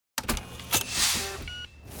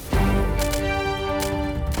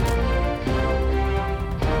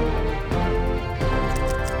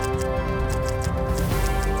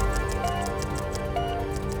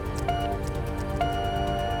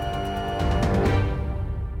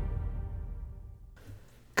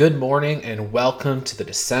Good morning and welcome to the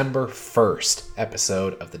December 1st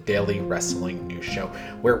episode of the Daily Wrestling News Show,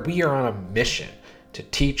 where we are on a mission to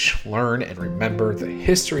teach, learn, and remember the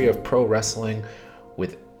history of pro wrestling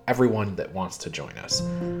with everyone that wants to join us.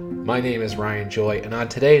 My name is Ryan Joy, and on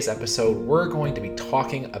today's episode, we're going to be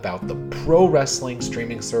talking about the pro wrestling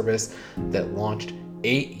streaming service that launched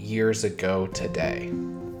 8 years ago today.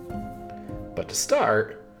 But to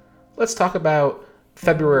start, let's talk about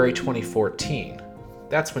February 2014.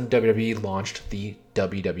 That's when WWE launched the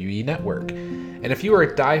WWE Network. And if you are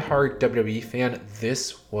a diehard WWE fan,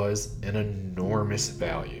 this was an enormous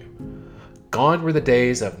value. Gone were the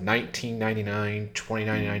days of $19.99,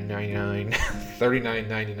 $29.99,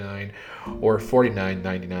 $39.99, or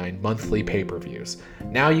 $49.99 monthly pay-per-views.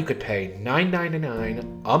 Now you could pay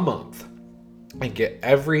 $9.99 a month and get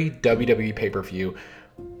every WWE pay-per-view,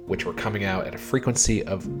 which were coming out at a frequency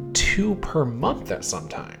of 2 per month at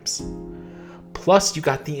sometimes. Plus, you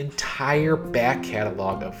got the entire back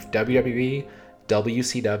catalog of WWE,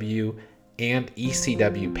 WCW, and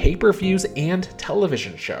ECW pay-per-views and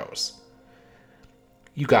television shows.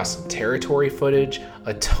 You got some territory footage,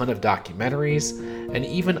 a ton of documentaries, and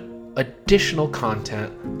even additional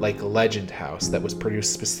content like Legend House that was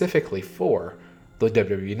produced specifically for the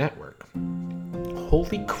WWE Network.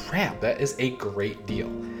 Holy crap, that is a great deal.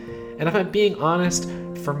 And if I'm being honest,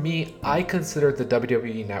 for me, I consider the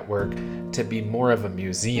WWE Network to be more of a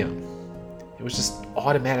museum. It was just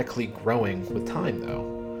automatically growing with time, though.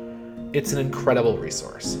 It's an incredible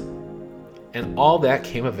resource. And all that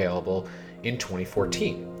came available in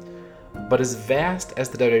 2014. But as vast as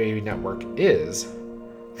the WWE Network is,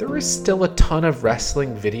 there is still a ton of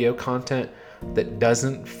wrestling video content that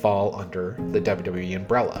doesn't fall under the WWE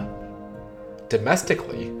umbrella.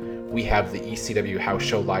 Domestically, we have the ECW House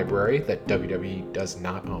Show Library that WWE does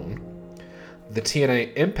not own, the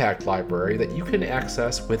TNA Impact Library that you can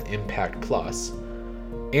access with Impact Plus,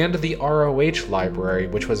 and the ROH Library,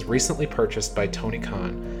 which was recently purchased by Tony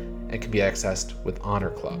Khan and can be accessed with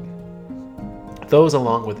Honor Club. Those,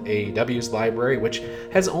 along with AEW's library, which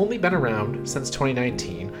has only been around since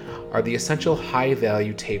 2019, are the essential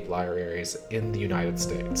high-value tape libraries in the United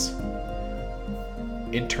States.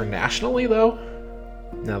 Internationally, though,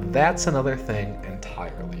 now that's another thing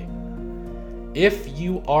entirely. If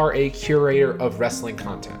you are a curator of wrestling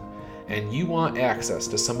content and you want access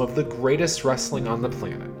to some of the greatest wrestling on the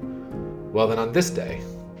planet, well then on this day,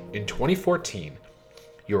 in 2014,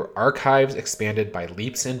 your archives expanded by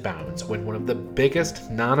leaps and bounds when one of the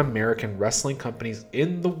biggest non-American wrestling companies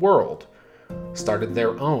in the world started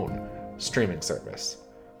their own streaming service.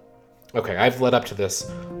 Okay, I've led up to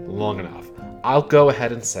this long enough. I'll go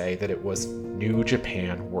ahead and say that it was New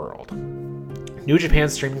Japan World. New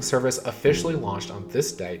Japan's streaming service officially launched on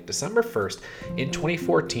this day, December 1st, in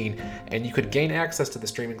 2014, and you could gain access to the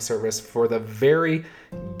streaming service for the very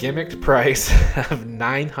gimmicked price of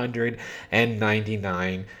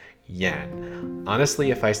 999 yen.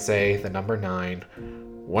 Honestly, if I say the number 9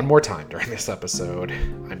 one more time during this episode,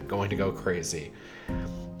 I'm going to go crazy.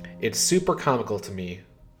 It's super comical to me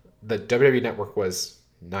that WWE Network was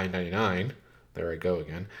 $9.99, there I go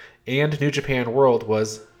again, and New Japan World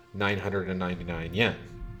was 999 yen.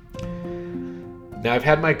 Now, I've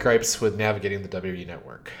had my gripes with navigating the WWE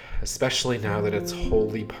Network, especially now that it's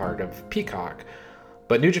wholly part of Peacock,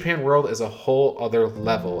 but New Japan World is a whole other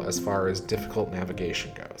level as far as difficult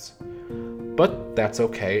navigation goes. But that's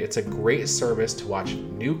okay, it's a great service to watch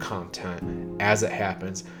new content as it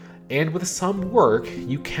happens, and with some work,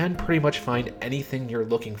 you can pretty much find anything you're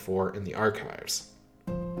looking for in the archives.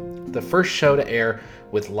 The first show to air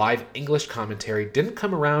with live English commentary didn't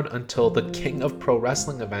come around until the King of Pro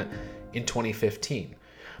Wrestling event in 2015.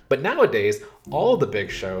 But nowadays, all the big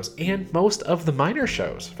shows, and most of the minor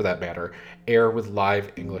shows for that matter, air with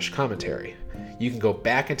live English commentary. You can go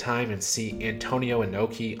back in time and see Antonio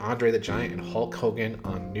Inoki, Andre the Giant, and Hulk Hogan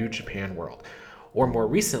on New Japan World. Or more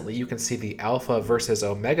recently, you can see the Alpha versus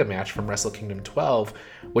Omega match from Wrestle Kingdom 12,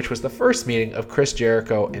 which was the first meeting of Chris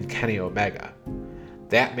Jericho and Kenny Omega.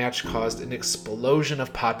 That match caused an explosion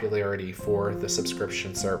of popularity for the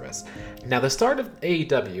subscription service. Now, the start of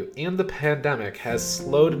AEW and the pandemic has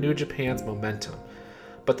slowed New Japan's momentum,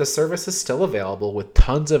 but the service is still available with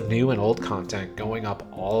tons of new and old content going up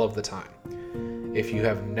all of the time. If you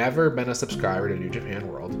have never been a subscriber to New Japan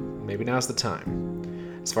World, maybe now's the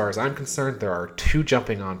time. As far as I'm concerned, there are 2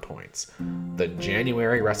 jumping on points: the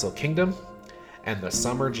January Wrestle Kingdom and the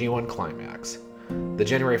Summer G1 Climax. The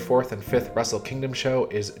January 4th and 5th Wrestle Kingdom show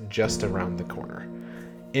is just around the corner.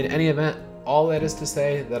 In any event, all that is to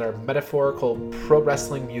say that our metaphorical pro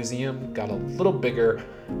wrestling museum got a little bigger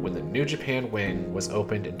when the New Japan wing was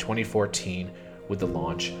opened in 2014 with the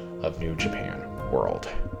launch of New Japan World.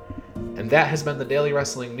 And that has been the Daily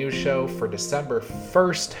Wrestling News Show for December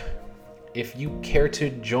 1st. If you care to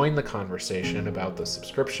join the conversation about the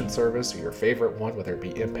subscription service or your favorite one, whether it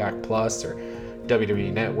be Impact Plus or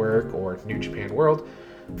WWE Network or New Japan World,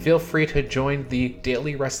 feel free to join the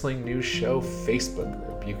Daily Wrestling News Show Facebook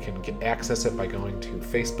group. You can access it by going to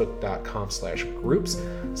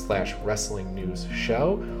facebook.com/groups/Wrestling News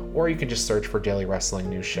Show, or you can just search for Daily Wrestling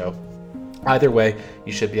News Show. Either way,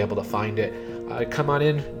 you should be able to find it. Come on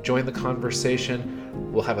in, join the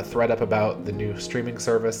conversation. We'll have a thread up about the new streaming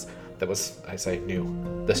service that was, I say new,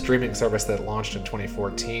 the streaming service that launched in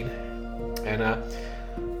 2014.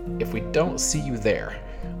 And if we don't see you there,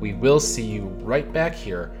 we will see you right back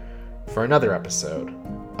here for another episode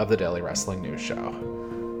of the Daily Wrestling News Show.